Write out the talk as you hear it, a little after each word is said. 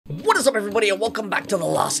What is up, everybody, and welcome back to The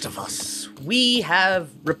Last of Us. We have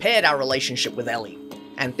repaired our relationship with Ellie,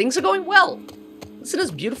 and things are going well. Listen to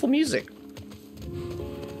this beautiful music.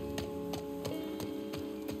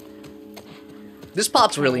 This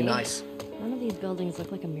part's really nice. None of these buildings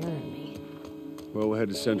look like a mirror to me. Well, we'll head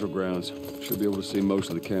to Central Grounds. Should be able to see most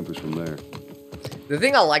of the campus from there. The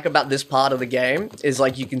thing I like about this part of the game is,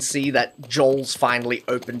 like, you can see that Joel's finally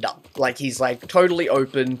opened up. Like, he's, like, totally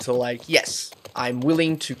open to, like, yes, I'm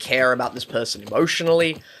willing to care about this person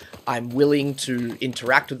emotionally. I'm willing to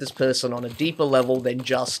interact with this person on a deeper level than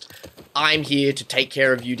just, I'm here to take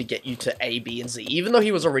care of you to get you to A, B, and Z. Even though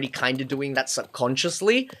he was already kind of doing that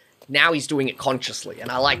subconsciously, now he's doing it consciously, and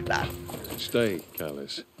I like that. Stay,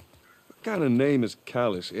 Callus. What kind of name is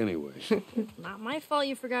Callus, anyway? Not my fault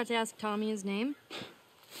you forgot to ask Tommy his name.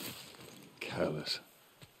 Callus.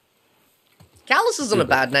 Callus isn't a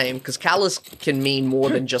bad name, because Callus can mean more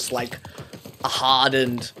than just, like, a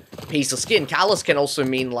hardened piece of skin. Callus can also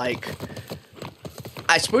mean, like,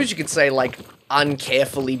 I suppose you could say, like,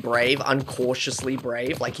 uncarefully brave, uncautiously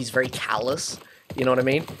brave. Like, he's very callous, you know what I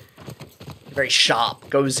mean? Very sharp,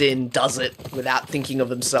 goes in, does it, without thinking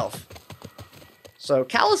of himself. So,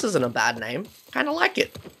 Callus isn't a bad name. Kind of like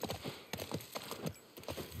it.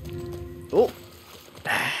 Oh.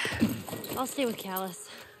 I'll stay with Callus.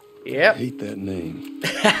 Yep. I hate that name.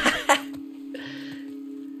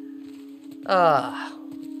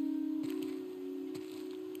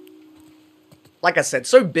 Like I said,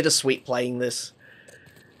 so bittersweet playing this.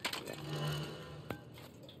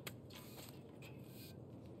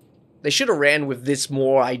 They should have ran with this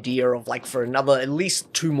more idea of, like, for another, at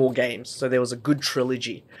least 2 more games, so there was a good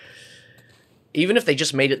trilogy. Even if they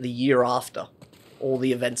just made it the year after all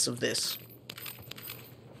the events of this.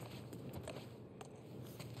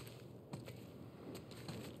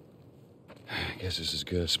 I guess this is as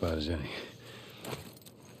good a spot as any.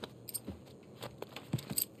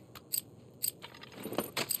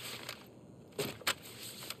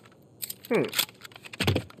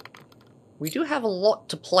 We do have a lot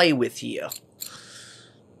to play with here.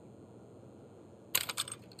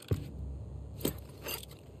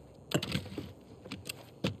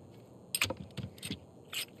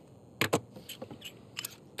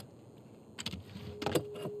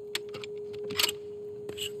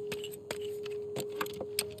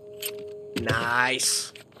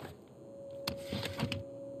 Nice.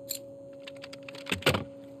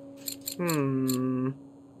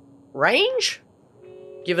 Range?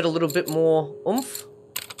 Give it a little bit more oomph?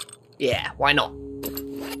 Yeah, why not?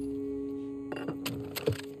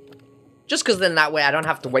 Just because then that way I don't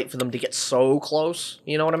have to wait for them to get so close,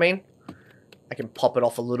 you know what I mean? I can pop it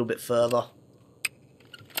off a little bit further.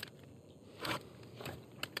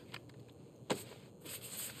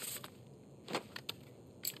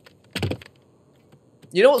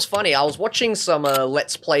 You know what's funny? I was watching some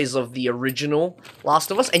Let's Plays of the original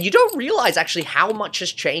Last of Us, and you don't realize actually how much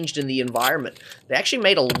has changed in the environment. They actually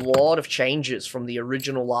made a lot of changes from the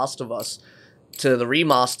original Last of Us to the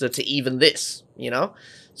remaster to even this, you know?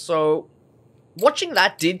 So, watching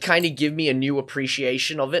that did kind of give me a new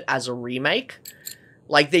appreciation of it as a remake.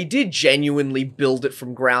 Like, they did genuinely build it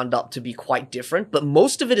from ground up to be quite different, but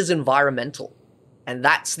most of it is environmental. And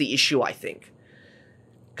that's the issue, I think.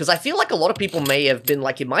 Because I feel like a lot of people may have been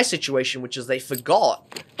like in my situation, which is they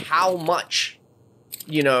forgot how much,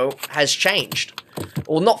 you know, has changed.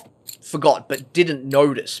 Or not forgot, but didn't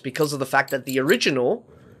notice because of the fact that the original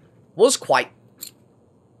was quite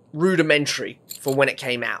rudimentary for when it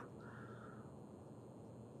came out.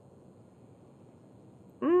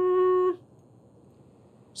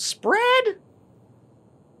 Spread?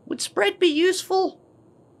 Would spread be useful?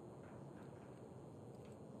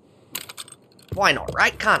 Why not,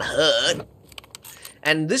 right? Can't hurt.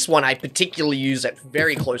 And this one I particularly use at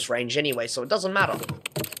very close range anyway, so it doesn't matter.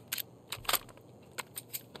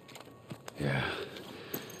 Yeah,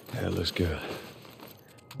 it looks good.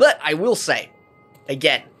 But I will say,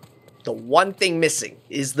 again, the one thing missing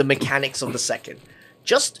is the mechanics of the second.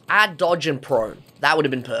 Just add dodge and prone. That would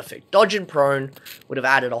have been perfect. Dodge and prone would have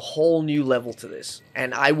added a whole new level to this.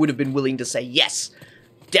 And I would have been willing to say, yes,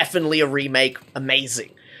 definitely a remake,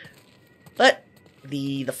 amazing. But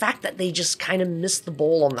the fact that they just kind of missed the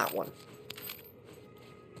ball on that one.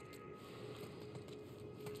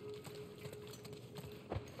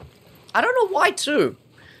 I don't know why too.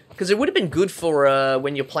 Because it would have been good for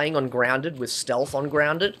when you're playing on Grounded with stealth on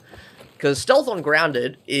Grounded. Because stealth on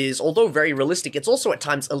Grounded is, although very realistic, it's also at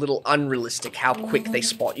times a little unrealistic how quick they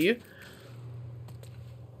spot you.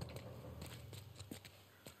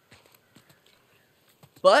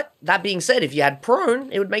 But, that being said, if you had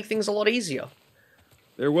prone, it would make things a lot easier.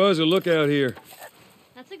 There was a lookout here.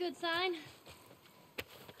 That's That's a good sign.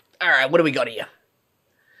 Alright, what do we got here?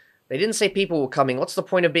 They didn't say people were coming. What's the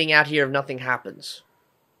point of being out here if nothing happens?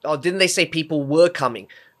 Oh, didn't they say people were coming?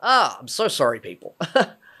 Ah, I'm so sorry, people.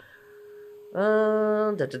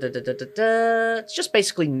 It's just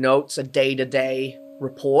basically notes, a day-to-day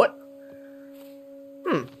report.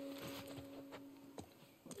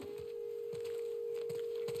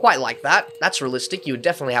 Quite like that. That's realistic. You would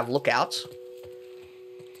definitely have lookouts.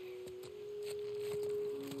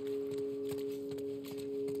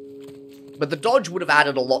 But the dodge would have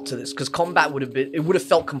added a lot to this, because combat would have been, it would have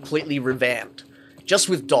felt completely revamped. Just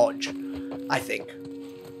with dodge, I think.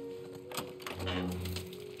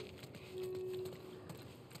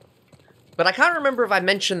 But I can't remember if I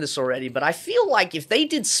mentioned this already, but I feel like if they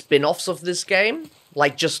did spin-offs of this game,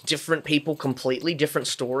 like just different people completely, different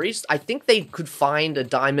stories, I think they could find a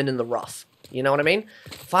diamond in the rough. You know what I mean?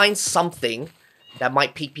 Find something that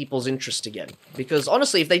might pique people's interest again. Because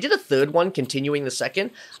honestly, if they did a third one continuing the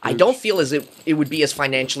second, I don't feel as it would be as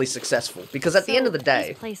financially successful. Because at the end of the day...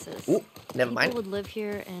 These places, ooh, never mind. people would live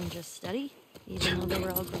here and just study, even though they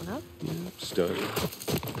were all grown up? Yeah, study,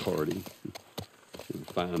 party, and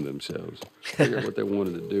find themselves. Figure out what they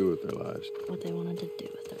wanted to do with their lives. What they wanted to do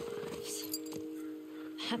with their lives.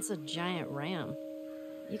 That's a giant ram.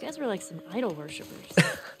 You guys were like some idol worshippers.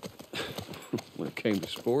 When it came to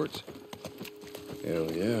sports,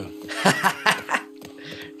 hell yeah.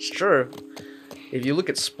 It's true. If you look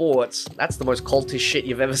at sports, that's the most cultish shit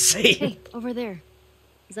you've ever seen. Hey, over there.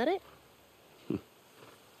 Is that it?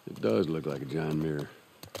 It does look like a giant mirror.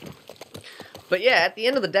 But yeah, at the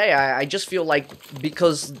end of the day, I just feel like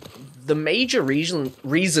because the major reason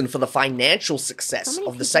for the financial success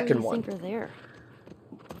of the second one... How many people do you think are there?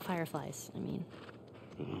 Fireflies, I mean.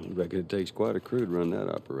 I reckon it takes quite a crew to run that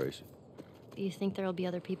operation. Do you think there'll be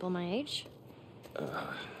other people my age?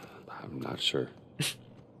 I'm not sure.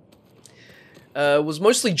 Was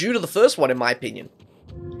mostly due to the first one, in my opinion.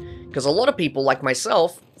 Because a lot of people, like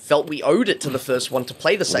myself, felt we owed it to the first one to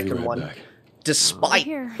play the second one, despite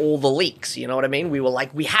all the leaks, you know what I mean? We were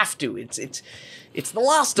like, we have to, it's The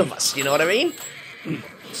Last of Us, you know what I mean?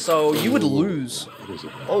 So you would lose.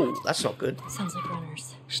 Oh, that's not good. Sounds like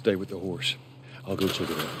runners. Stay with the horse. I'll go check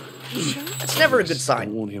it out. You sure? That's never a good I sign.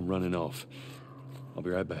 don't want him running off. I'll be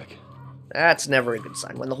right back. That's never a good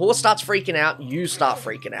sign. When the horse starts freaking out, you start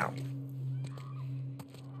freaking out.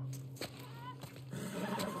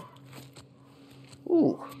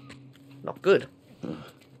 Ooh, not good.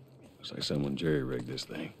 Looks like someone jerry-rigged this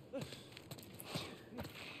thing.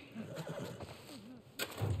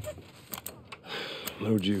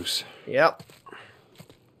 No juice. Yep.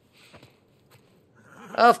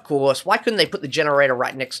 Of course. Why couldn't they put the generator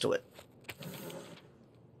right next to it?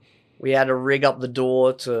 We had to rig up the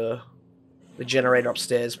door to the generator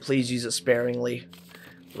upstairs. Please use it sparingly.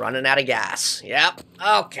 Running out of gas. Yep.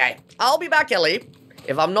 Okay. I'll be back, Ellie.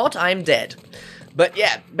 If I'm not, I'm dead. But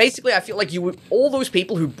yeah, basically I feel like you would, all those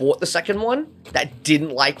people who bought the second one that didn't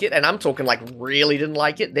like it, and I'm talking like really didn't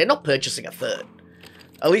like it, they're not purchasing a third.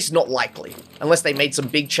 At least not likely. Unless they made some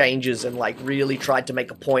big changes and like really tried to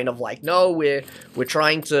make a point of like, no, we're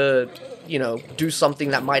trying to, you know, do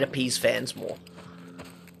something that might appease fans more.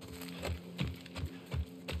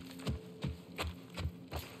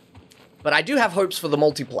 But I do have hopes for the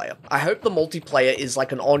multiplayer. I hope the multiplayer is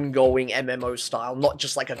like an ongoing MMO style, not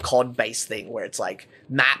just like a COD-based thing where it's like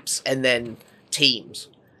maps and then teams.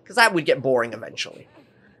 Because that would get boring eventually.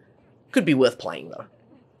 Could be worth playing though.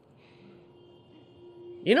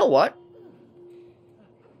 You know what?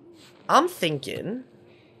 I'm thinking...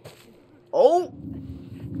 Oh!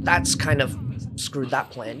 That's kind of screwed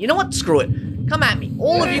that plan. You know what? Screw it. Come at me.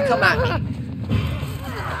 All of you come at me.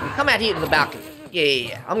 Come out here to the balcony.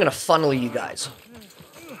 Yeah. I'm gonna funnel you guys.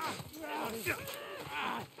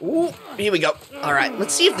 Ooh, here we go. Alright,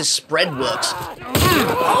 let's see if this spread works.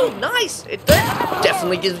 Oh, nice! It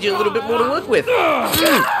definitely gives you a little bit more to work with.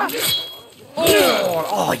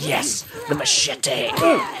 Oh, yes! The machete!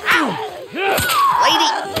 Ow! Lady!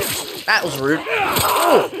 That was rude.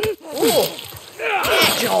 Oh!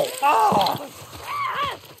 Yeah, Joel!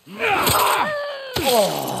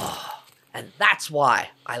 Oh! And that's why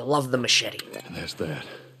I love the machete. And that's that.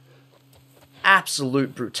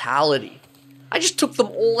 Absolute brutality. I just took them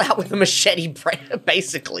all out with a machete,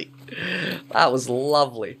 basically. That was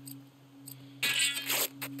lovely.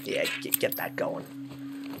 Yeah, get that going.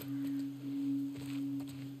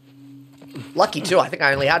 Lucky too, I think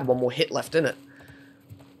I only had one more hit left in it.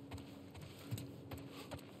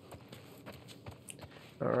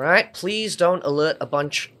 Alright, please don't alert a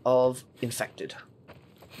bunch of infected.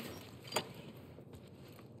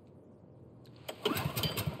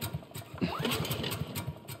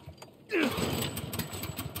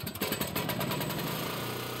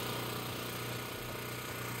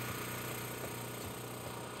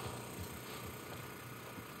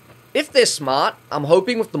 If they're smart, I'm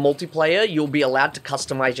hoping with the multiplayer, you'll be allowed to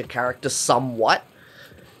customize your character somewhat,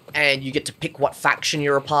 and you get to pick what faction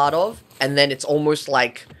you're a part of, and then it's almost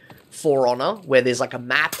like For Honor, where there's like a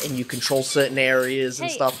map and you control certain areas and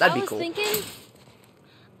stuff. That'd be cool. Thinking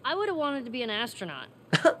I would have wanted to be an astronaut.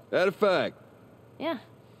 That a fact. Yeah.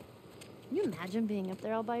 Can you imagine being up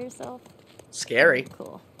there all by yourself? Scary.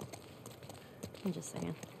 Cool. I'm just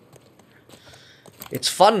saying. It's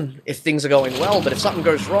fun if things are going well, but if something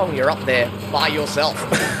goes wrong, you're up there by yourself.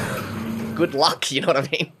 Good luck, you know what I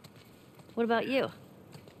mean? What about you?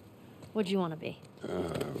 What'd you want to be?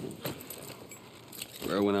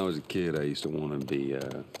 Well, when I was a kid, I used to want to be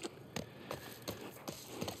a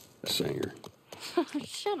singer.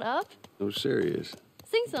 Shut up. No, serious.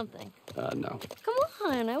 Sing something. No. Come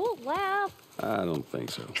on, I won't laugh. I don't think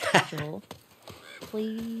so. Joel,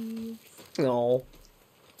 please. No.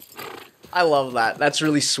 I love that. That's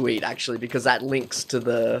really sweet, actually, because that links to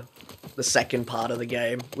the second part of the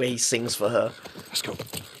game where he sings for her. Let's go.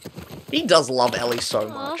 He does love Ellie so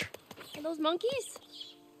much. Are those monkeys?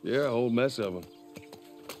 Yeah, a whole mess of them.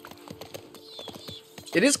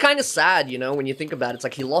 It is kind of sad, you know, when you think about it. It's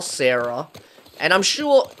like he lost Sarah, and I'm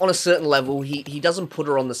sure on a certain level he doesn't put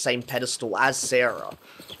her on the same pedestal as Sarah.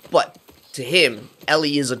 But to him,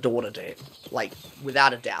 Ellie is a daughter to him. Like,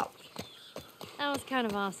 without a doubt. That was kind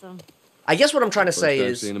of awesome. I guess what I'm trying to say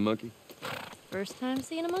is... Seeing a monkey? First time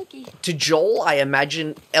seeing a monkey. To Joel, I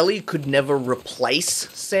imagine Ellie could never replace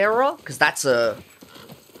Sarah, because that's a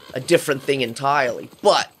different thing entirely.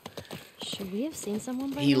 But should we have seen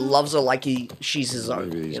someone by he now? loves her like she's his own.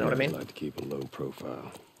 Maybe You know what I mean? like to keep a low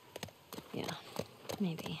profile. Yeah,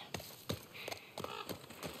 maybe.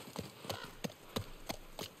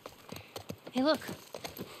 Hey, look.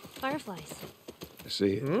 Fireflies. I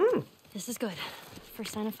see it. This is good.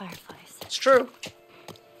 First sign of fireflies. It's true.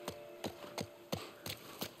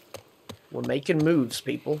 We're making moves,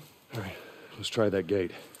 people. All right, let's try that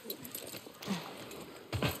gate.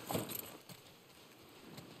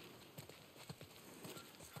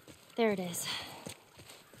 There it is.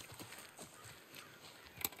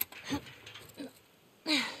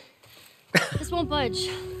 This won't budge.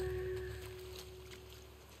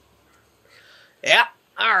 Yeah,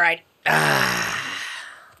 alright.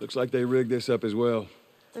 Looks like they rigged this up as well.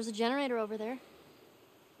 There's a generator over there.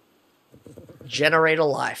 Generator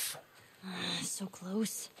life. So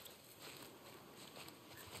close.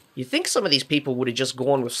 You'd think some of these people would have just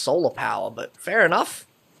gone with solar power, but fair enough.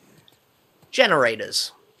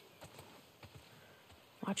 Generators.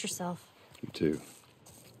 Watch yourself. You too.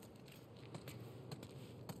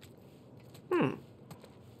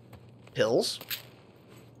 Pills.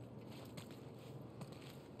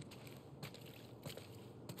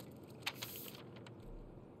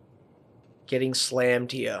 Getting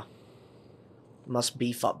slammed here. Must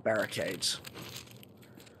beef up barricades.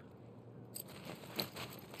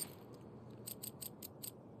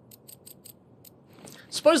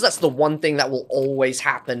 Suppose that's the one thing that will always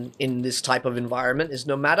happen in this type of environment, is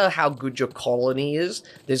no matter how good your colony is,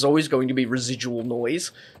 there's always going to be residual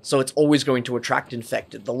noise, so it's always going to attract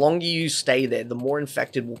infected. The longer you stay there, the more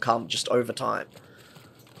infected will come just over time.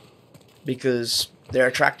 Because they're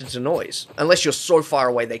attracted to noise. Unless you're so far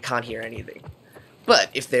away they can't hear anything. But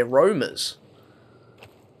if they're roamers,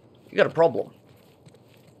 you got a problem.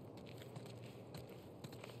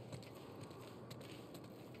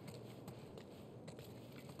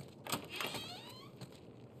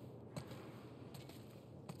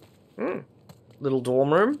 Little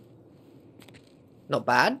dorm room. Not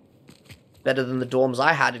bad. Better than the dorms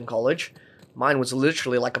I had in college. Mine was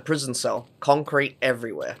literally like a prison cell. Concrete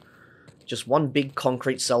everywhere. Just one big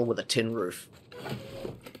concrete cell with a tin roof.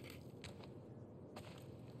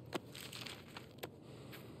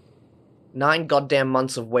 Nine goddamn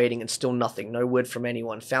months of waiting and still nothing. No word from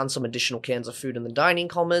anyone. Found some additional cans of food in the dining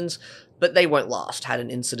commons, but they won't last. Had an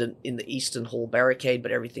incident in the Eastern Hall barricade,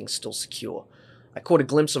 but everything's still secure. I caught a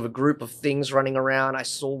glimpse of a group of things running around. I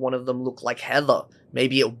saw one of them look like Heather.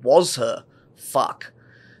 Maybe it was her. Fuck.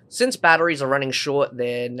 Since batteries are running short,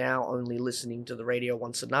 they're now only listening to the radio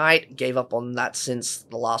once a night. Gave up on that since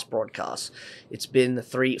the last broadcast. It's been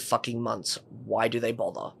 3 fucking months. Why do they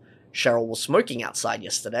bother? Cheryl was smoking outside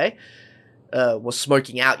yesterday. Was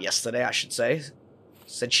smoking out yesterday, I should say.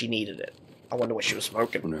 Said she needed it. I wonder what she was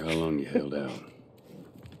smoking. Wonder how long you held out.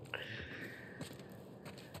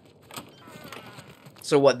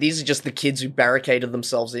 So what, these are just the kids who barricaded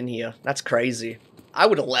themselves in here. That's crazy. I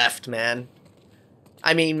would have left, man.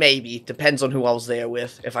 I mean, maybe. Depends on who I was there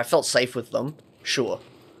with. If I felt safe with them, sure.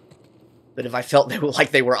 But if I felt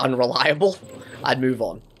they were unreliable, I'd move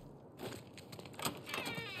on.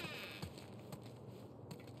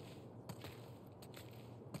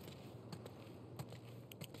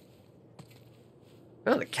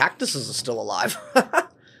 Oh, the cactuses are still alive.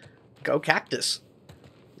 Go cactus.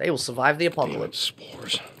 They will survive the apocalypse.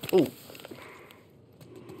 Spores. Ooh.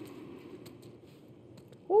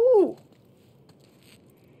 Ooh.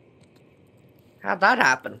 How'd that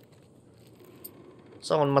happen?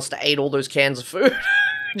 Someone must have ate all those cans of food.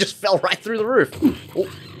 Just fell right through the roof. Ooh.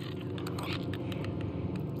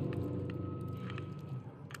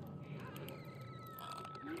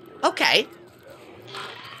 Okay.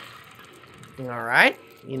 Alright.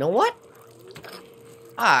 You know what?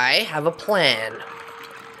 I have a plan.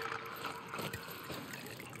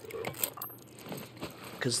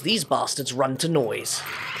 Because these bastards run to noise.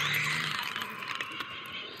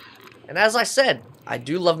 And as I said, I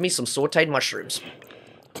do love me some sauteed mushrooms.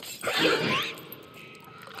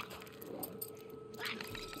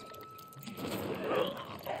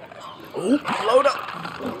 Ooh, load up.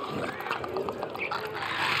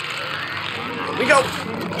 Here we go.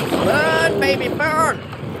 Burn, baby, burn.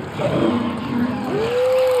 Ooh.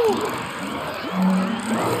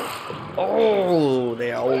 Oh,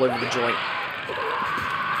 they are all over the joint.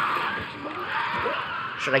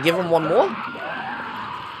 Should I give him one more?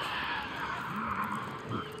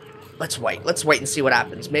 Let's wait. Let's wait and see what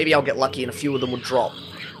happens. Maybe I'll get lucky and a few of them will drop.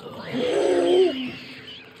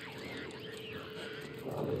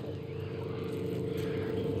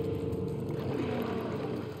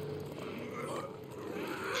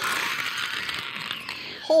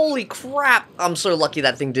 Holy crap! I'm so lucky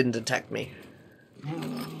that thing didn't detect me.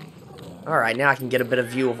 Alright, now I can get a better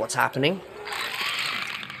view of what's happening.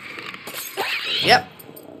 Yep.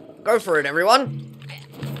 Go for it, everyone.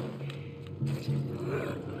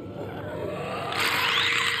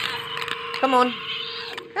 Come on.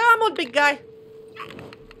 Come on, big guy.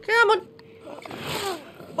 Come on.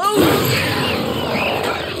 Boom!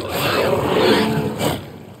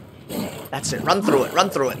 That's it. Run through it. Run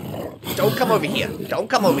through it. Don't come over here. Don't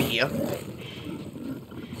come over here.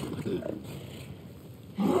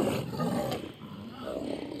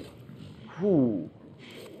 Ooh.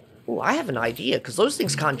 Ooh, I have an idea, because those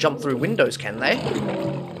things can't jump through windows, can they?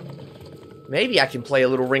 Maybe I can play a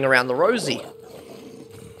little ring around the rosy.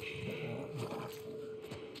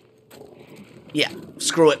 Yeah,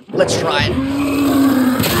 screw it. Let's try it.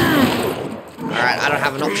 Alright, I don't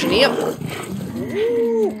have an option here.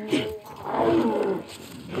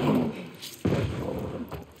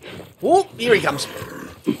 Ooh, here he comes. Ha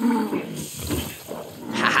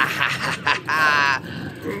ha ha ha ha.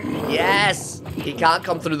 Yes, he can't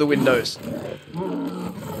come through the windows.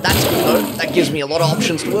 That's good though. That gives me a lot of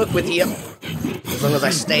options to work with here. As long as I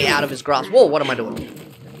stay out of his grasp. Whoa, what am I doing?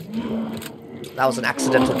 That was an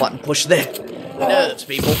accidental button push there. Nerves,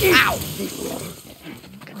 people. Ow!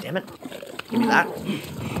 God damn it. Give me that.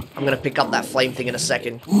 I'm gonna pick up that flame thing in a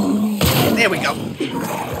second. There we go.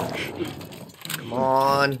 Come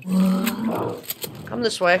on. Come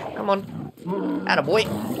this way. Come on. Attaboy.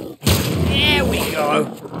 There we go.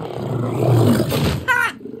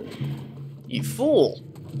 Ha! You fool.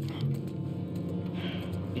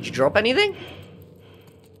 Did you drop anything?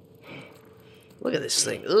 Look at this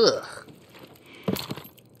thing. Ugh.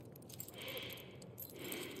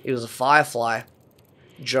 He was a firefly.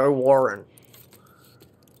 Joe Warren.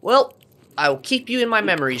 Well, I will keep you in my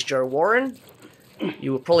memories, Joe Warren.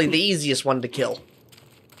 You were probably the easiest one to kill.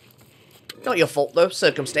 Not your fault, though.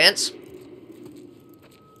 Circumstance.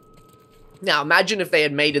 Now, imagine if they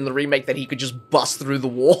had made in the remake that he could just bust through the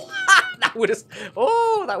wall. That would have...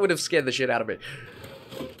 Oh, that would have scared the shit out of me.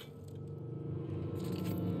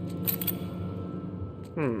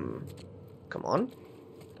 Come on.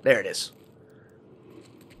 There it is.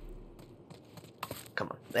 Come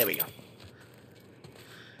on. There we go.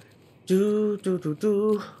 Do, do, do,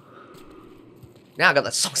 do. Now I got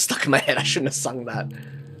that song stuck in my head. I shouldn't have sung that.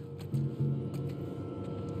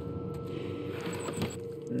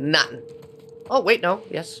 Nothing. Oh, wait, no.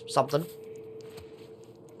 Yes, something.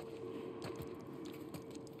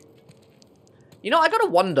 You know, I gotta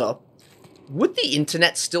wonder, would the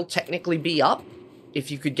internet still technically be up if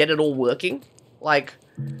you could get it all working? Like,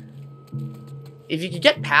 if you could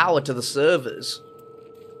get power to the servers,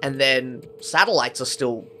 and then satellites are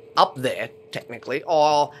still up there, technically.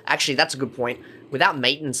 Or, actually, that's a good point. Without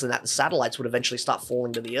maintenance and that, the satellites would eventually start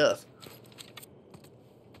falling to the Earth.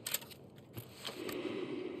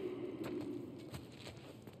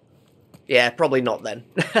 Yeah, probably not then.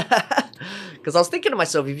 Because I was thinking to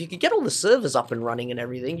myself, if you could get all the servers up and running and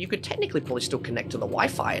everything, you could technically probably still connect to the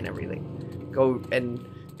Wi-Fi and everything. Go and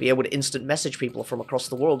be able to instant message people from across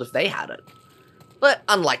the world if they had it. But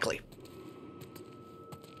unlikely.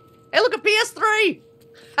 Hey, look at PS3!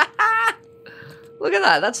 Look at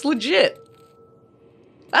that, that's legit.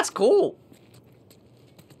 That's cool.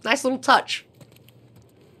 Nice little touch.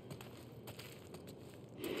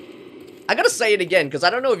 I gotta say it again, because I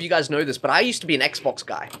don't know if you guys know this, but I used to be an Xbox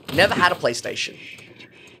guy. Never had a PlayStation.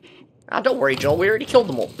 Ah, don't worry, Joel. We already killed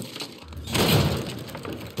them all.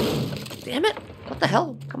 Damn it. What the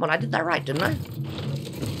hell? Come on, I did that right, didn't I?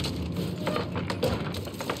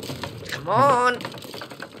 Come on.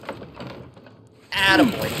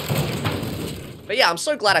 Attaboy. But yeah, I'm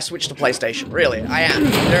so glad I switched to PlayStation. Really, I am.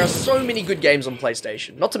 There are so many good games on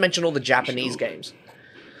PlayStation. Not to mention all the Japanese games.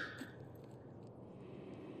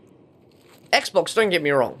 Xbox, don't get me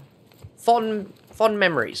wrong. Fond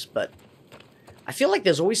memories, but I feel like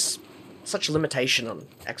there's always such limitation on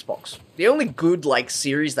Xbox. The only good, like,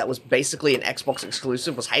 series that was basically an Xbox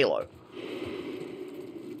exclusive was Halo.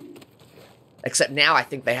 Except now I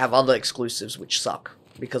think they have other exclusives which suck.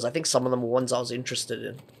 Because I think some of them were ones I was interested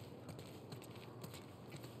in.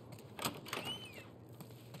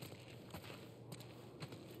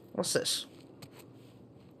 What's this?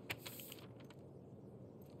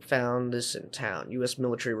 Found this in town. U.S.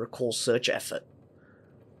 military recall search effort.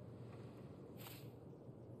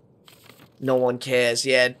 No one cares.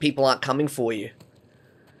 Yeah, people aren't coming for you.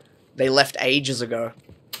 They left ages ago.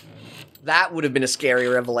 That would have been a scary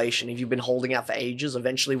revelation if you've been holding out for ages.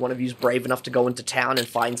 Eventually one of you's brave enough to go into town and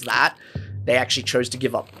finds that. They actually chose to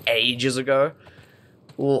give up ages ago.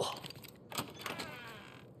 Ooh.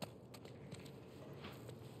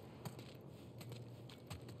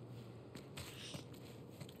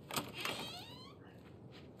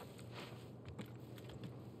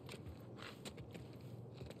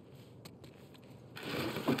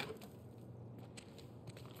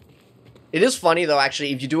 It is funny, though,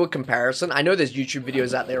 actually, if you do a comparison. I know there's YouTube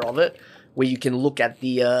videos out there of it, where you can look at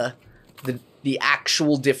the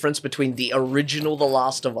actual difference between the original The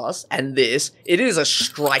Last of Us and this. It is a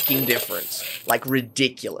striking difference. Like,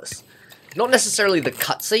 ridiculous. Not necessarily the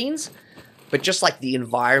cutscenes, but just, like, the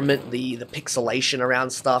environment, the pixelation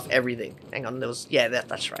around stuff, everything. Hang on, there was... Yeah,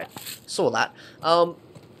 that's right. Saw that.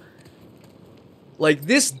 Like,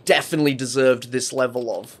 this definitely deserved this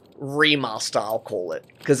level of remaster, I'll call it.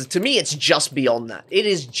 Because to me, it's just beyond that. It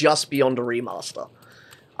is just beyond a remaster.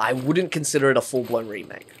 I wouldn't consider it a full-blown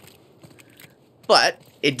remake. But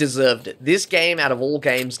it deserved it. This game, out of all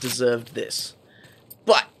games, deserved this.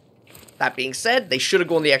 But, that being said, they should have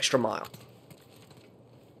gone the extra mile.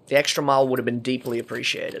 The extra mile would have been deeply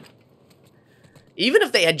appreciated. Even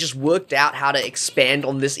if they had just worked out how to expand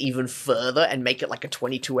on this even further and make it like a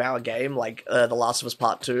 22-hour game, like The Last of Us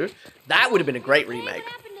Part 2, that would have been a great remake.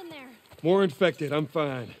 More infected, I'm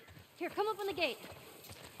fine. Here, come up on the gate.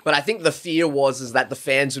 But I think the fear was that the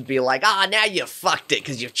fans would be like, ah, now you fucked it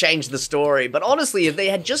because you've changed the story. But honestly, if they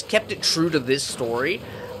had just kept it true to this story,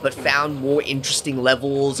 but found more interesting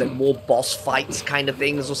levels and more boss fights kind of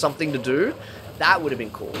things or something to do, that would have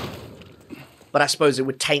been cool. But I suppose it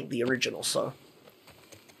would taint the original, so...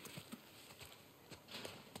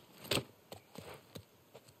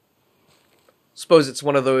 Suppose it's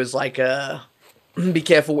one of those, like, be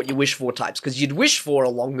careful what you wish for types, because you'd wish for a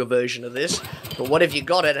longer version of this, but what if you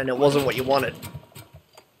got it and it wasn't what you wanted?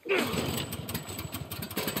 Let's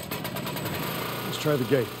try the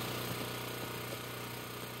gate.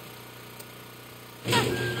 You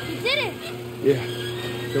did it!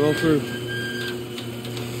 Yeah, come on through.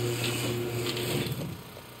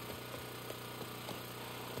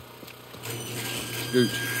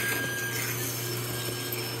 Scooch.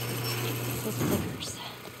 Those flickers.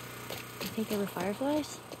 You think they were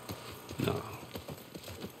fireflies? No.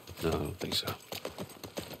 No, I don't think so.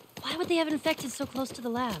 Why would they have infected so close to the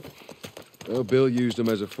lab? Well, Bill used them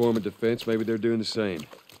as a form of defense. Maybe they're doing the same.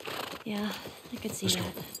 Yeah, I could see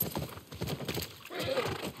that.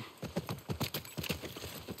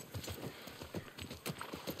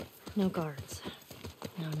 No guards.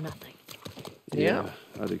 No nothing. Yeah.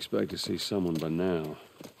 I'd expect to see someone by now.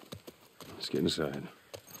 Let's get inside.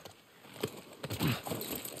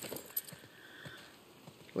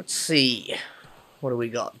 Let's see. What do we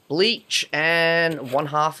got? Bleach and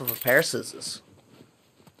 1/2 of a pair of scissors.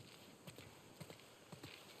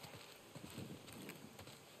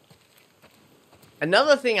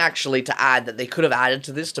 Another thing, actually, to add that they could have added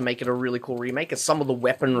to this to make it a really cool remake is some of the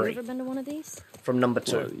weaponry You ever been to one of these? from number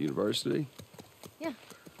 2. What, university? Yeah.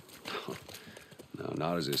 No,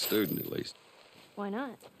 not as a student, at least. Why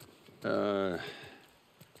not? I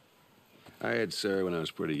had Sarah when I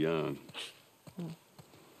was pretty young.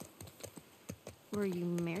 Were you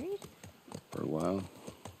married? For a while.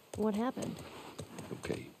 What happened?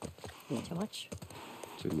 Okay, Too much?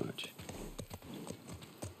 too much.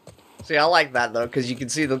 See, I like that, though, because you can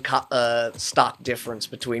see the stark difference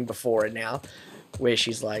between before and now. where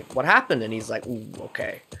she's like, what happened? And he's like, ooh,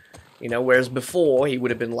 okay. You know, whereas before he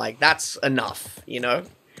would have been like, that's enough, you know?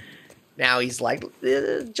 Now he's like,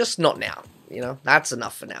 just not now, you know? That's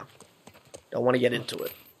enough for now. Don't want to get into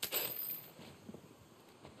it.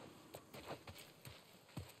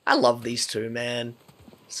 I love these two, man.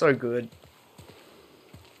 So good.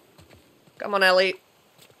 Come on, Ellie.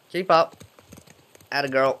 Keep up. Atta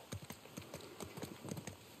girl.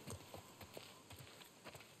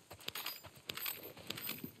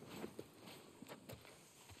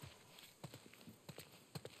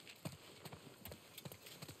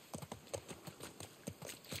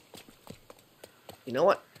 You know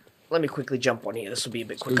what? Let me quickly jump on here. This will be a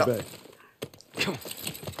bit quicker. Come on.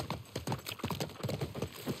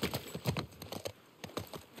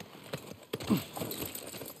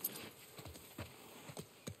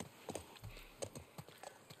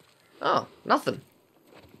 Oh, nothing.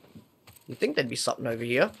 You'd think there'd be something over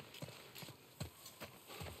here.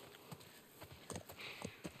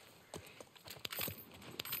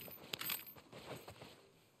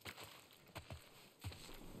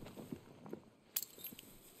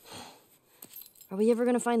 Are we ever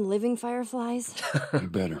gonna find living fireflies? You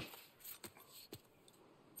better.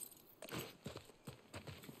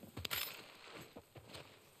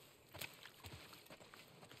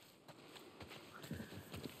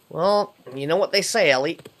 Well, you know what they say,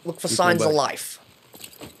 Ellie. Look for Keep signs going of back. life.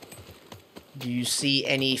 Do you see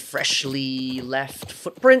any freshly left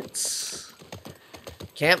footprints,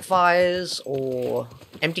 campfires, or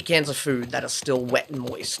empty cans of food that are still wet and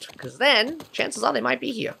moist? Because then, chances are they might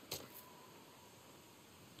be here.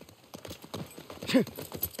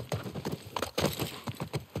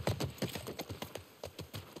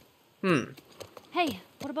 Hey,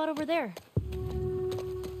 what about over there?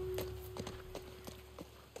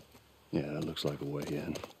 Yeah, that looks like a way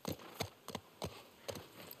in.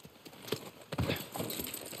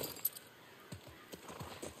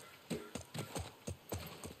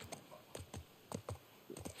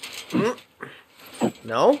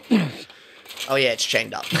 No? Oh yeah, it's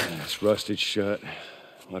chained up. It's rusted shut.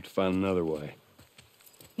 We'll have to find another way.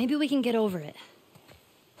 Maybe we can get over it.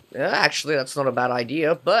 Yeah, actually, that's not a bad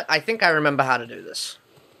idea, but I think I remember how to do this.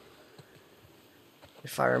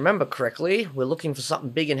 If I remember correctly, we're looking for something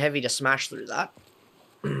big and heavy to smash through that.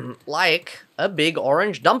 Like a big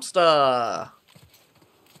orange dumpster.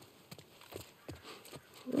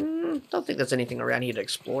 Don't think there's anything around here to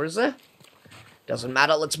explore, is there? Doesn't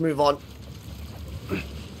matter, let's move on.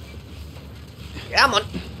 Come on.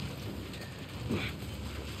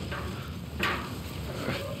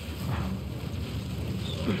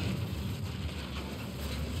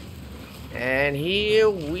 And here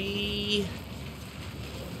we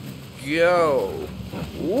go.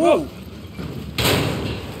 Woo!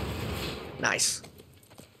 Nice.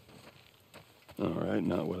 All right,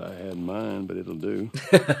 not what I had in mind, but it'll do.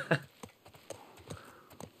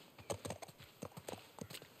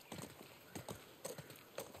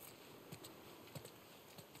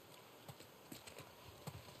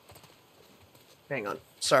 Hang on.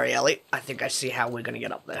 Sorry, Ellie. I think I see how we're gonna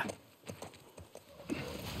get up there.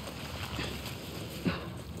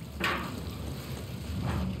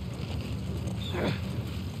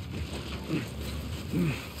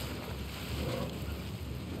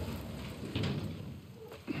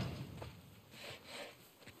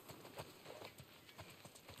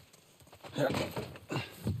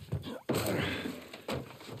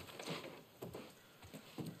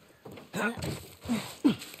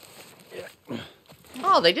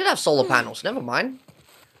 Oh, they did have solar panels. Never mind.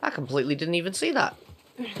 I completely didn't even see that.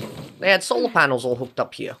 They had solar panels all hooked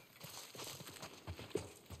up here.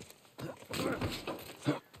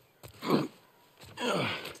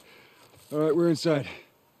 All right, we're inside.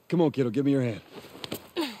 Come on, kiddo, give me your hand.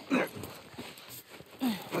 There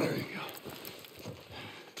you go.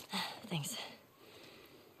 Thanks.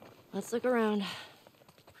 Let's look around.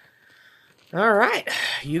 Alright.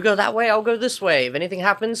 You go that way, I'll go this way. If anything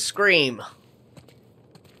happens, scream.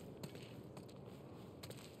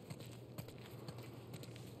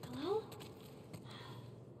 Hello?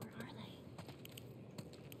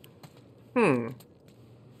 Where are they?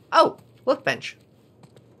 Oh, workbench.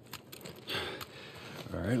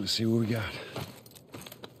 All right, let's see what we got.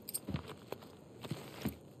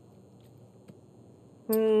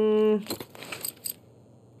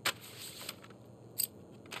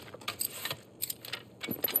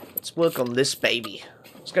 Let's work on this baby.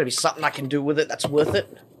 There's gotta be something I can do with it that's worth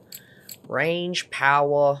it. Range,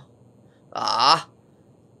 power. Ah.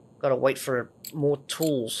 Gotta wait for more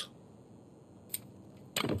tools.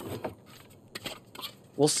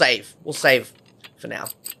 We'll save. We'll save for now.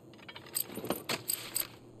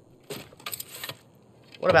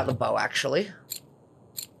 What about the bow, actually?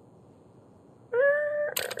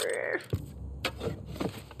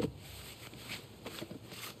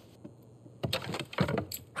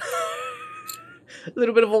 A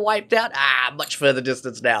little bit of a wiped out. Ah, much further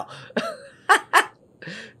distance now.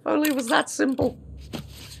 If only it was that simple.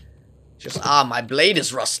 Just, my blade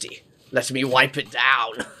is rusty. Let me wipe it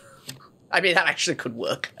down. I mean, that actually could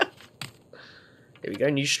work. Here we go,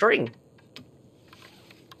 new string.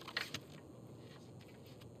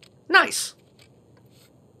 Nice.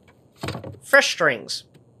 Fresh strings.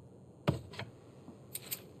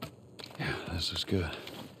 Yeah, this is good.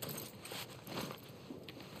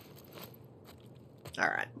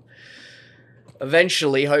 Alright.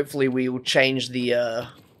 Eventually, hopefully, we will change the,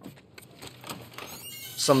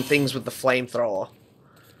 some things with the flamethrower.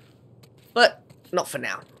 But, not for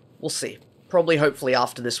now. We'll see. Probably, hopefully,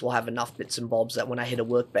 after this, we'll have enough bits and bobs that when I hit a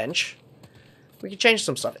workbench, we can change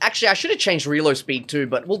some stuff. Actually, I should have changed reload speed too,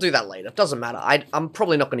 but we'll do that later. Doesn't matter. I'm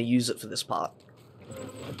probably not going to use it for this part.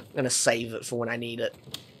 I'm going to save it for when I need it.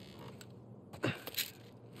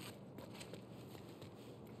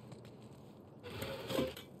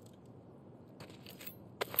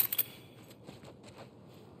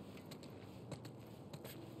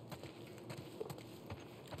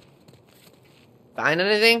 Find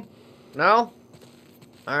anything? No?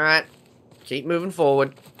 Alright. Keep moving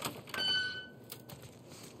forward.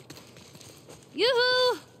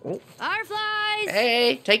 Yoo-hoo! Oh. Fireflies!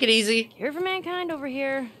 Hey, take it easy. Care for mankind over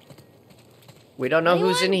here. We don't know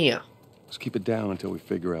who's in here. Let's keep it down until we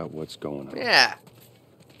figure out what's going on. Yeah.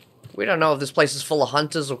 We don't know if this place is full of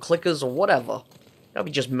hunters or clickers or whatever. They'll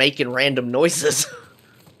be just making random noises.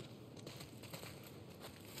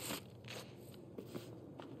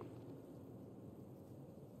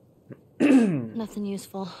 Nothing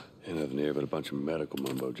useful. Ain't nothing here but a bunch of medical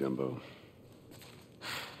mumbo-jumbo.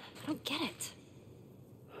 I don't get it.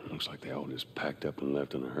 Looks like they all just packed up and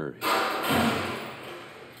left in a hurry.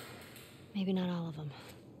 Maybe not all of them.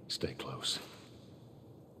 Stay close.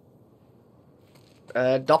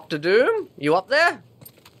 Dr. Doom? You up there?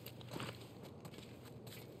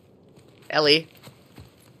 Ellie.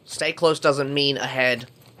 Stay close doesn't mean ahead.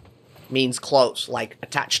 Means close, like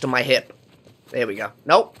attached to my hip. There we go.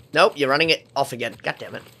 Nope, nope, you're running it off again. God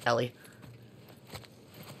damn it, Ellie.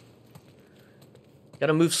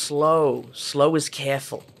 Gotta move slow. Slow is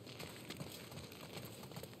careful.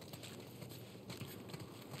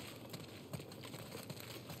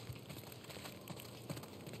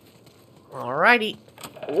 Alrighty.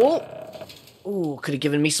 Oh. Ooh, could have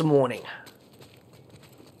given me some warning.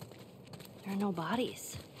 There are no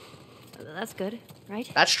bodies. That's good, right?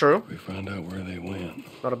 That's true. We found out where they went.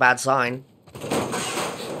 Not a bad sign.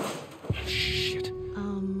 Shit.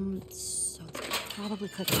 So it's probably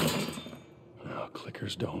clickers, right? No,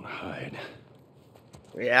 clickers don't hide.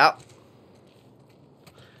 Yeah.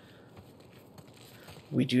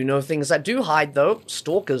 We do know things that do hide, though.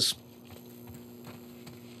 Stalkers.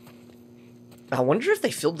 I wonder if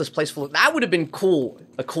they filled this place full of... That would have been cool.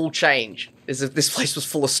 A cool change. Is if this place was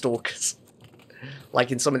full of stalkers.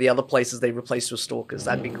 Like in some of the other places they replaced with stalkers.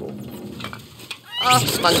 That'd be cool.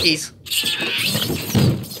 Oh, monkeys.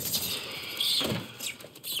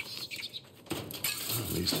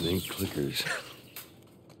 At least it ain't clickers.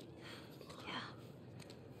 Yeah.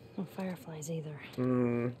 No fireflies either.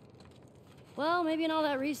 Hmm. Well, maybe in all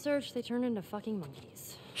that research, they turned into fucking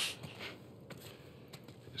monkeys.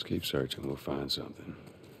 Just keep searching, we'll find something.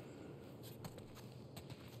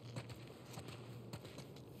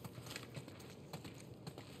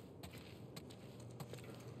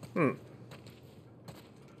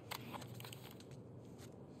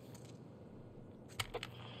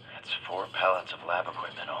 That's 4 pallets of lab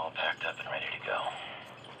equipment all packed up and ready to go.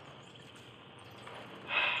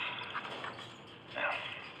 Now,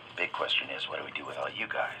 big question is, what do we do with all you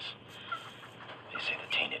guys? They say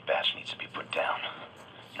the tainted batch needs to be put down.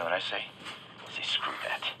 You know what I say? I say screw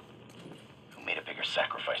that. Who made a bigger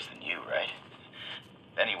sacrifice than you, right?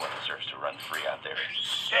 Anyone deserves to run free out there.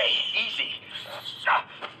 Hey, easy!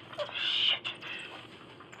 Shit.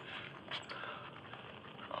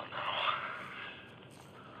 Oh no.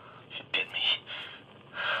 It bit me.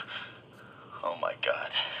 Oh my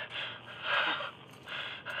god.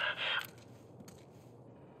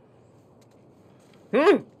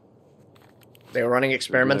 They were running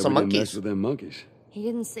experiments on Glad we didn't monkeys. mess with them monkeys. He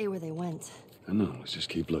didn't say where they went. I know, let's just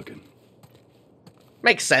keep looking.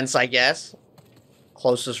 Makes sense, I guess.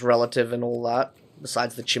 Closest relative and all that.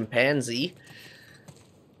 Besides the chimpanzee.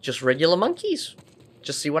 Just regular monkeys.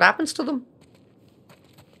 Just see what happens to them.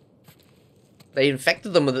 They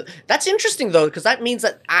infected them with it. That's interesting, though, because that means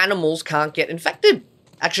that animals can't get infected.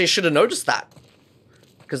 Actually, I should have noticed that.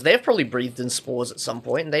 Because they've probably breathed in spores at some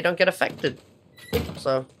point and they don't get affected.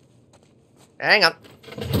 So, hang on.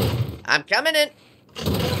 I'm coming in.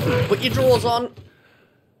 Put your drawers on.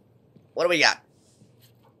 What do we got?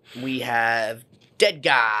 We have dead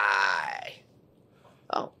guy.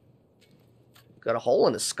 Oh. Got a hole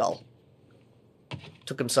in his skull.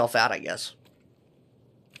 Took himself out, I guess.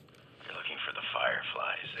 You're looking for the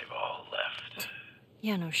fireflies. They've all left.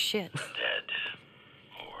 Yeah, no shit. Dead.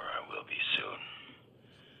 Or I will be soon.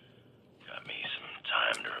 Got me some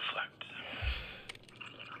time to reflect.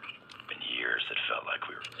 Been years that felt like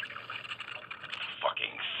we were...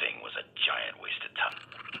 Fucking thing was a giant waste of time.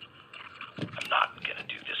 I'm not gonna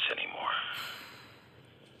do this anymore.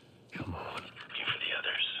 Come on. Looking for the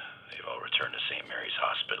others. They've all returned to St. Mary's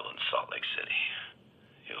Hospital in Salt Lake City.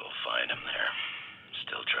 You'll find them there.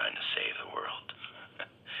 Still trying to save the world.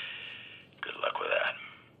 Good luck with that.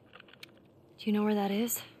 Do you know where that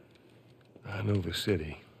is? I know the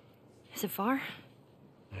city. Is it far?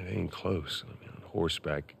 It ain't close. I mean, on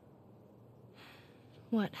horseback.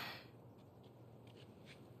 What?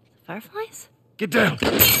 Fireflies? Get down!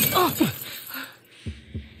 Oh,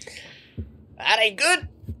 That ain't good.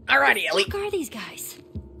 Alrighty, Ellie. what are these guys?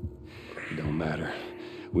 It don't matter.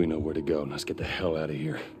 We know where to go. Let's get the hell out of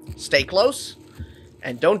here. Stay close.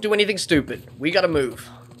 And don't do anything stupid. We gotta move.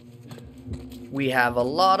 We have a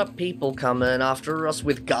lot of people coming after us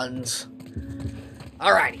with guns.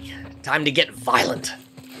 Alrighty. Time to get violent.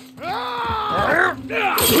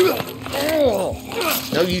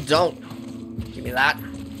 No, you don't. Give me that.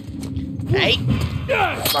 Hey.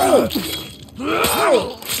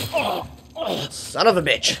 Son of a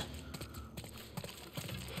bitch.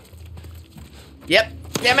 Yep.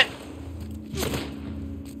 Damn it.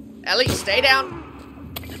 Ellie, stay down.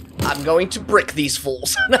 I'm going to brick these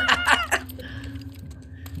fools.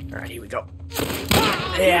 Alright, here we go.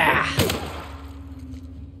 Yeah.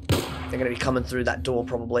 They're gonna be coming through that door,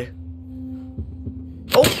 probably.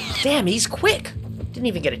 Oh, damn, he's quick. Didn't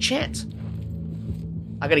even get a chance.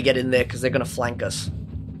 I gotta get in there because they're gonna flank us.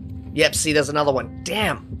 Yep, see, there's another one.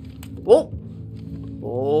 Damn. Whoa.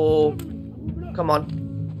 Oh. Come on.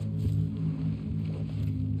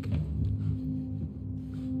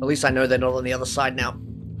 At least I know they're not on the other side now.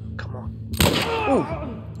 Come on. Ooh.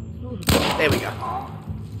 There we go.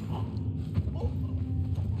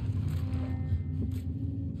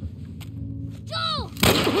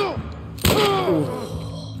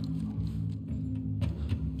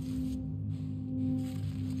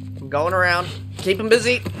 I'm going around. Keep him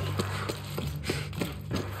busy.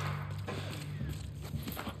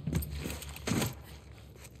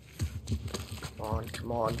 Come on,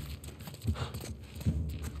 come on.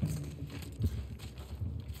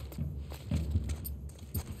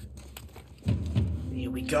 Here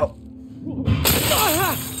we go.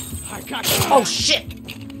 Oh shit!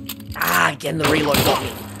 Ah, again the reload got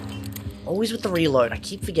me. Always with the reload, I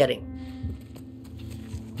keep forgetting.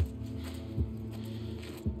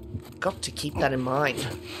 Got to keep that in mind.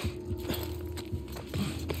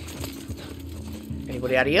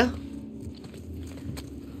 Anybody out of here?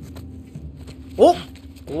 Oh!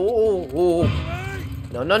 Oh, oh.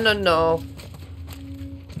 No, no, no, no.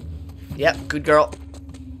 Yep, good girl.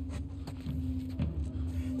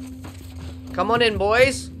 Come on in,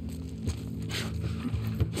 boys.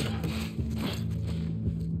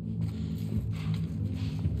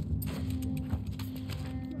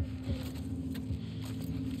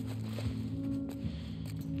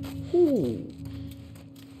 Ooh.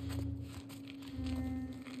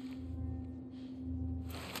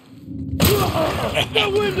 The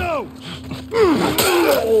window!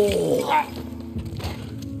 Oh.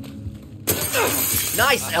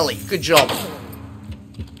 Nice, Ellie. Good job.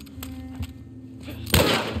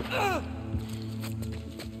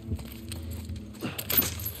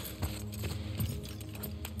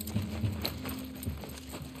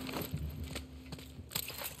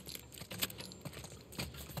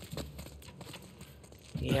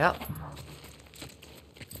 Yep.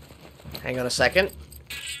 Hang on a second.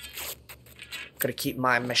 Gotta keep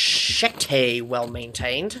my machete well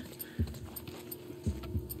maintained.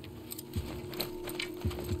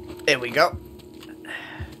 There we go.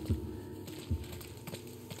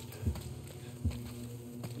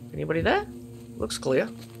 Anybody there? Looks clear.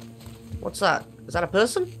 What's that? Is that a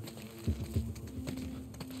person?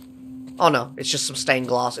 Oh no, it's just some stained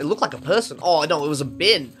glass. It looked like a person. Oh no, it was a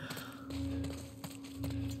bin.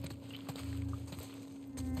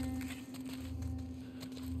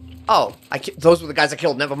 Oh, those were the guys I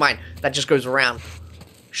killed. Never mind. That just goes around.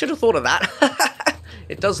 Should have thought of that.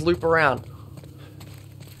 It does loop around.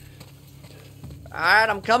 Alright,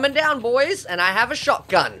 I'm coming down, boys. And I have a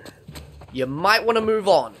shotgun. You might want to move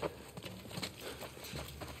on.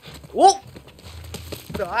 Whoa!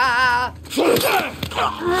 Ah!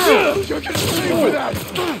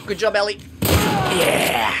 Good job, Ellie.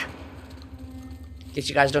 Yeah! Guess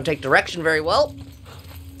you guys don't take direction very well.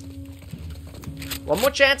 One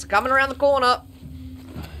more chance, coming around the corner.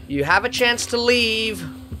 You have a chance to leave.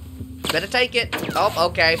 Better take it. Oh,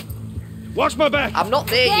 okay. Watch my back! I'm not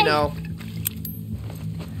there, you know.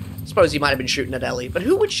 Suppose he might have been shooting at Ellie, but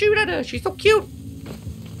who would shoot at her? She's so cute.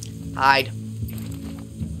 Hide.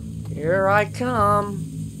 Here I come.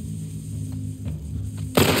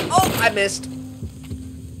 Oh, I missed.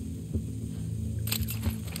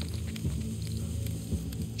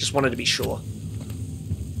 Just wanted to be sure.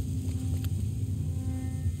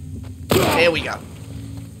 There we go.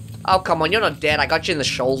 Oh, come on, you're not dead. I got you in the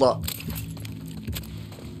shoulder.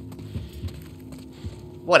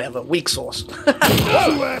 Whatever, weak sauce.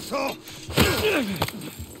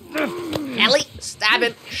 Ellie, stab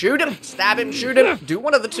him, shoot him, stab him, shoot him. Do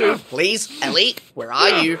one of the two, please. Ellie, where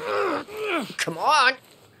are you? Come on.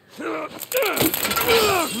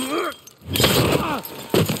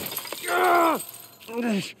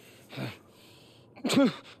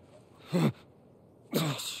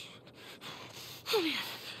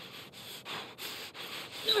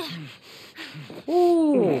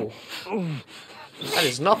 Ooh. That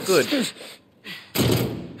is not good.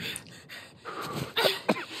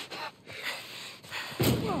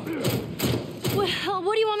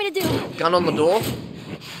 What do you want me to do? Gun on the door.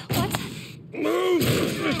 What?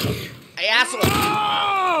 Hey, asshole.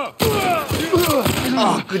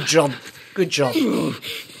 Oh, good job. Good job. Oh,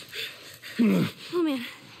 man.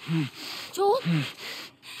 Joel?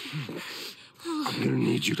 I'm gonna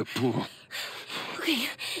need you to pull. Okay.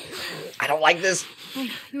 I don't like this.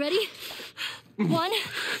 You ready? 1,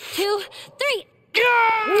 2, 3.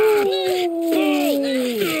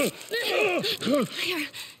 Here.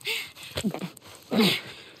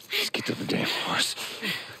 Let's get to the damn horse.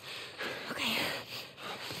 Okay.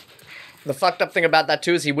 The fucked up thing about that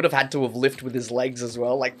too is he would have had to have lifted with his legs as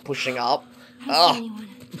well, like pushing up. I don't see anyone.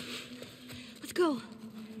 Let's go.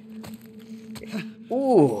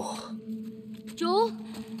 Ooh. Joel?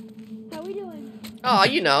 How we doing? Oh,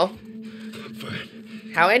 you know.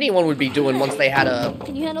 How anyone would be doing once they had a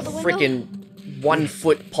Can you handle the window? freaking 1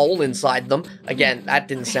 foot pole inside them. Again, that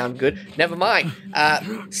didn't sound good. Never mind.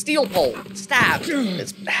 Steel pole. Stab.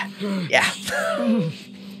 It's, yeah.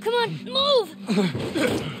 Come on, move!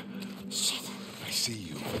 Shit. I see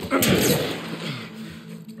you.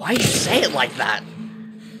 Why you say it like that?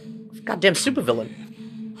 Goddamn supervillain.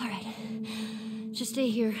 Alright. Just stay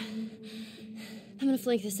here. I'm gonna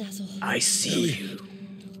flank this asshole. I see you.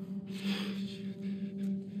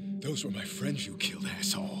 Those were my friends you killed,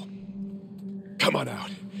 asshole. Come on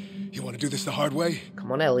out. You want to do this the hard way?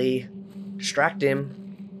 Come on, Ellie. Distract him.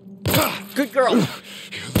 Good girl. You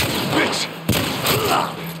bitch!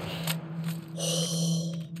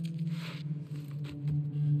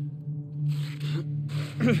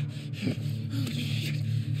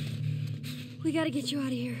 We gotta get you out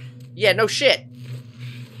of here. Yeah, no shit.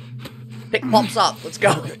 Pick pops up. Let's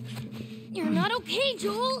go. You're not okay,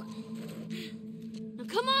 Joel! Now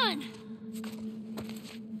come on!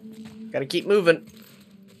 Gotta keep moving.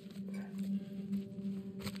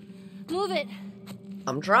 Move it!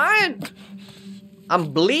 I'm trying.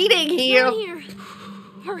 I'm bleeding Come here. on here!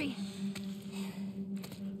 Hurry!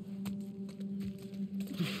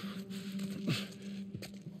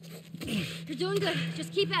 You're doing good.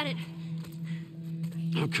 Just keep at it.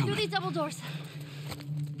 I'm Through coming. these double doors.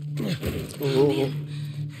 Ooh.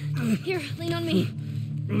 Here, lean on me.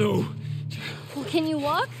 No. Well, can you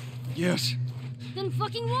walk? Yes. Then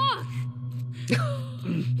fucking walk!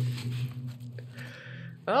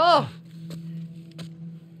 Oh.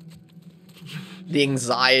 The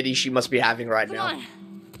anxiety she must be having right Come now. on.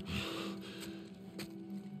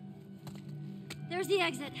 There's the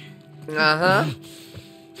exit. Uh-huh.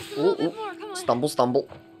 Just a little bit more, come on. Stumble, stumble.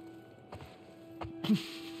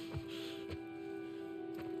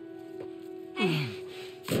 Hey.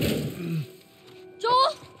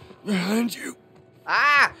 Joel? Behind you.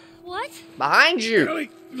 Ah! What? Behind you. Ellie.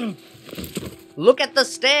 Look at the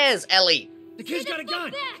stairs, Ellie. The kid's got a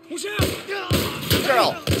gun. Back. Watch out. Good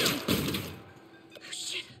girl. Oh,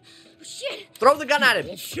 shit. Oh, shit. Throw the gun at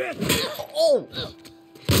him. Shit. Oh.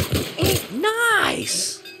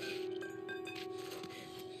 Nice.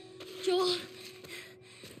 Joel.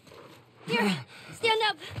 Here, stand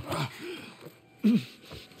up.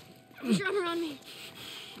 Put your arm around me.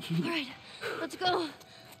 All right, let's go.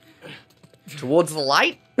 Towards the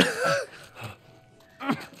light?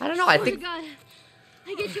 I don't know, I Oh, think... God.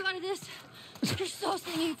 I get you out of this. You're so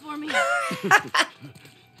singing for me.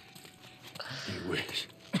 You wish.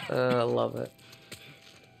 I love it.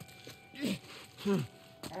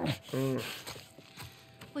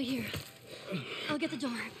 Wait here. I'll get the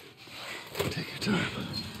door. Take your time.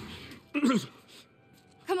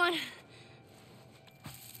 Come on.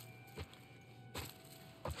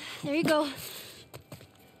 There you go.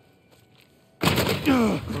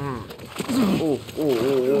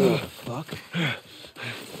 Oh, Fuck.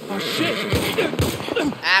 oh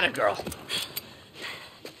shit! Atta girl.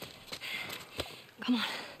 Come on.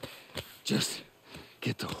 Just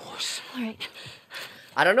get the horse. All right.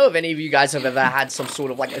 I don't know if any of you guys have ever had some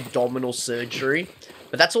sort of like abdominal surgery,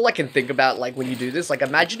 but that's all I can think about. Like when you do this, like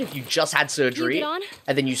imagine if you just had surgery get on?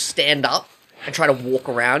 and then you stand up and try to walk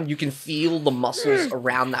around. You can feel the muscles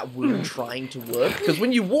around that wound trying to work. Because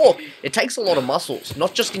when you walk, it takes a lot of muscles,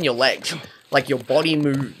 not just in your legs. Like your body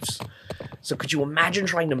moves. So could you imagine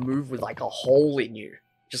trying to move with like a hole in you?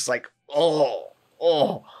 Just like, oh,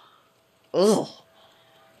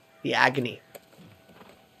 the agony.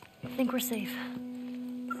 I think we're safe.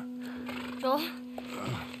 Joel?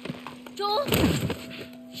 Joel?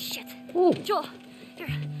 Shit. Ooh. Joel, here.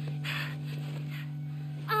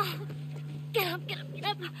 Oh, get up, get up, get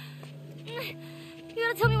up. You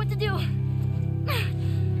gotta tell me what to do.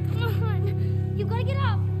 Come on. You gotta get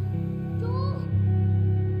up. Joel?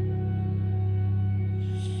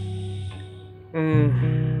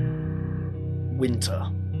 Winter.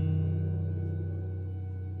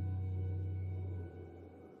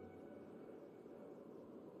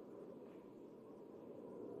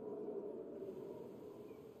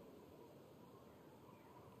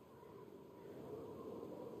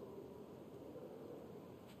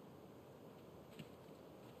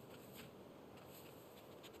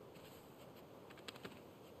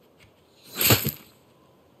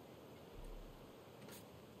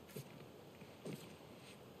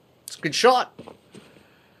 Good shot.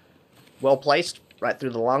 Well placed, right through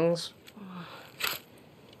the lungs.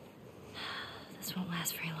 This won't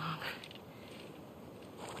last very long.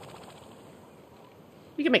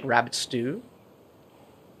 You can make rabbit stew.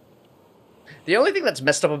 The only thing that's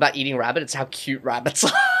messed up about eating rabbit is how cute rabbits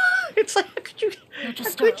are. It's like, how could you? No,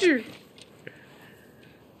 just How could you?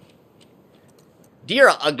 Deer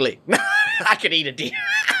are ugly. I could eat a deer.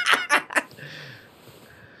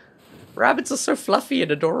 Rabbits are so fluffy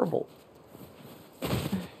and adorable.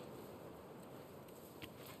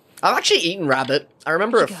 I've actually eaten rabbit. I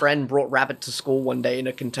remember a friend brought rabbit to school one day in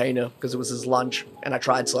a container because it was his lunch, and I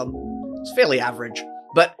tried some. It's fairly average.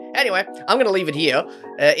 But anyway, I'm going to leave it here.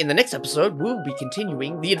 In the next episode, we'll be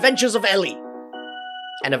continuing the adventures of Ellie.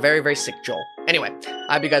 And a very, very sick Joel. Anyway,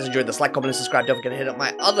 I hope you guys enjoyed this. Like, comment, and subscribe. Don't forget to hit up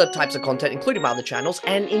my other types of content, including my other channels.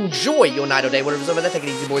 And enjoy your night or day, whatever's over there. Take it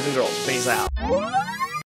easy, boys and girls. Peace out.